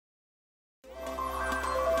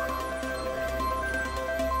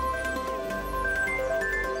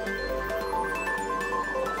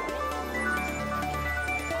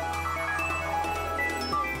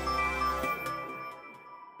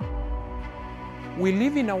We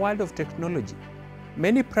live in a world of technology.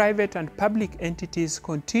 Many private and public entities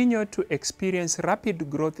continue to experience rapid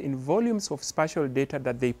growth in volumes of spatial data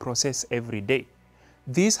that they process every day.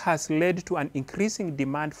 This has led to an increasing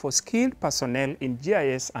demand for skilled personnel in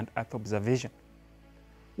GIS and Earth observation.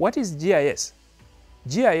 What is GIS?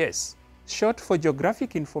 GIS, short for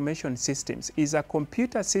Geographic Information Systems, is a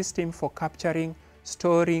computer system for capturing,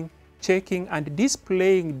 storing, checking, and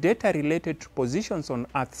displaying data related to positions on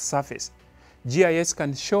Earth's surface. GIS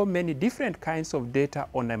can show many different kinds of data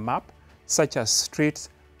on a map, such as streets,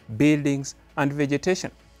 buildings, and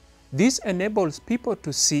vegetation. This enables people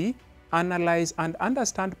to see, analyze, and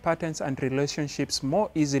understand patterns and relationships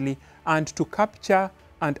more easily, and to capture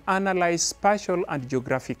and analyze spatial and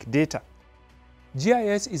geographic data.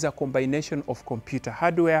 GIS is a combination of computer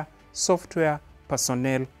hardware, software,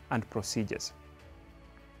 personnel, and procedures.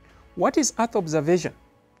 What is Earth observation?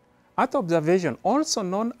 Earth observation, also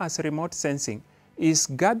known as remote sensing, is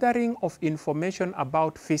gathering of information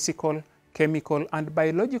about physical, chemical, and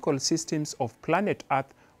biological systems of planet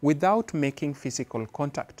Earth without making physical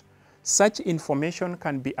contact. Such information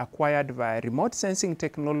can be acquired via remote sensing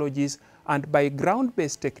technologies and by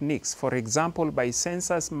ground-based techniques, for example by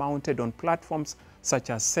sensors mounted on platforms such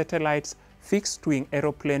as satellites, fixed-wing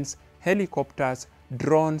aeroplanes, helicopters,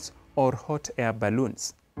 drones, or hot air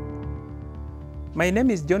balloons. My name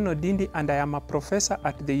is John Odindi and I am a professor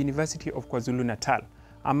at the University of KwaZulu-Natal.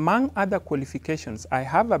 Among other qualifications, I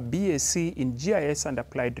have a BSc in GIS and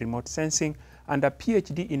Applied Remote Sensing and a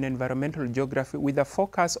PhD in Environmental Geography with a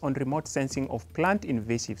focus on remote sensing of plant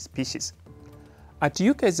invasive species. At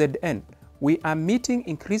UKZN, we are meeting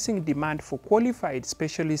increasing demand for qualified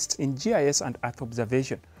specialists in GIS and Earth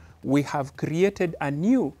observation. We have created a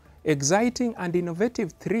new, exciting and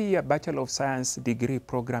innovative 3-year Bachelor of Science degree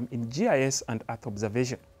program in GIS and Earth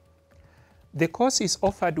observation. The course is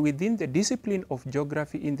offered within the discipline of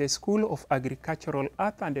Geography in the School of Agricultural,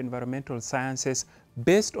 Earth and Environmental Sciences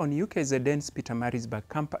based on UKZN's Pietermaritzburg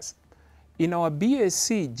campus. In our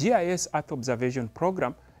BSc GIS Earth observation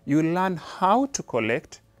program, you learn how to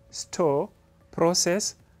collect, store,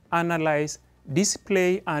 process, analyze,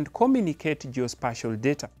 display, and communicate geospatial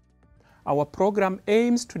data. Our program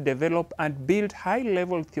aims to develop and build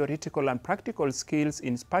high-level theoretical and practical skills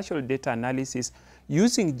in spatial data analysis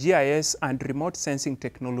using GIS and remote sensing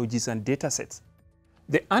technologies and datasets.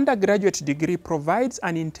 The undergraduate degree provides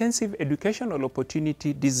an intensive educational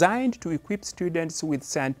opportunity designed to equip students with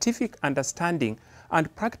scientific understanding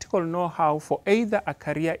and practical know-how for either a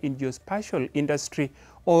career in geospatial industry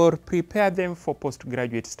or prepare them for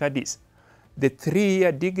postgraduate studies. The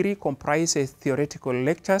 3-year degree comprises theoretical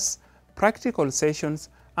lectures, practical sessions,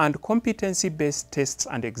 and competency-based tests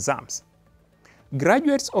and exams.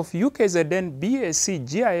 Graduates of UKZN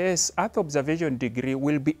BSc GIS Earth observation degree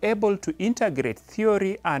will be able to integrate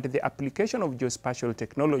theory and the application of geospatial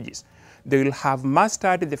technologies. They will have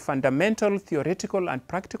mastered the fundamental theoretical and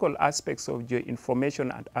practical aspects of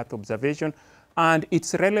geoinformation and Earth observation and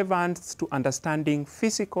its relevance to understanding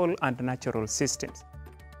physical and natural systems.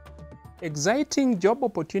 Exciting job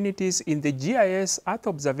opportunities in the GIS Earth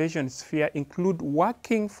observation sphere include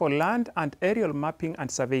working for land and aerial mapping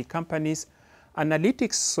and survey companies,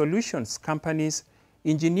 analytics solutions companies,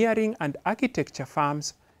 engineering and architecture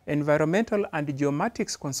firms, environmental and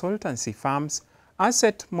geomatics consultancy firms,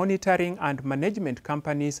 asset monitoring and management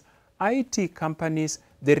companies, IT companies,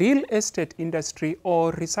 the real estate industry,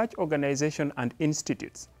 or research organizations and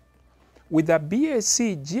institutes. With a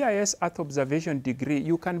BSc GIS Earth observation degree,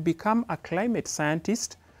 you can become a climate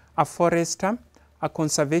scientist, a forester, a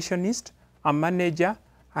conservationist, a manager,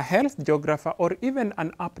 a health geographer, or even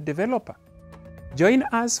an app developer. Join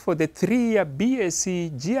us for the 3-year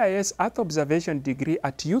BSc GIS Earth observation degree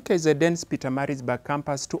at UKZN's Pietermaritzburg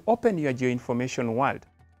campus to open your geoinformation world.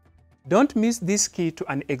 Don't miss this key to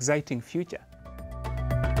an exciting future.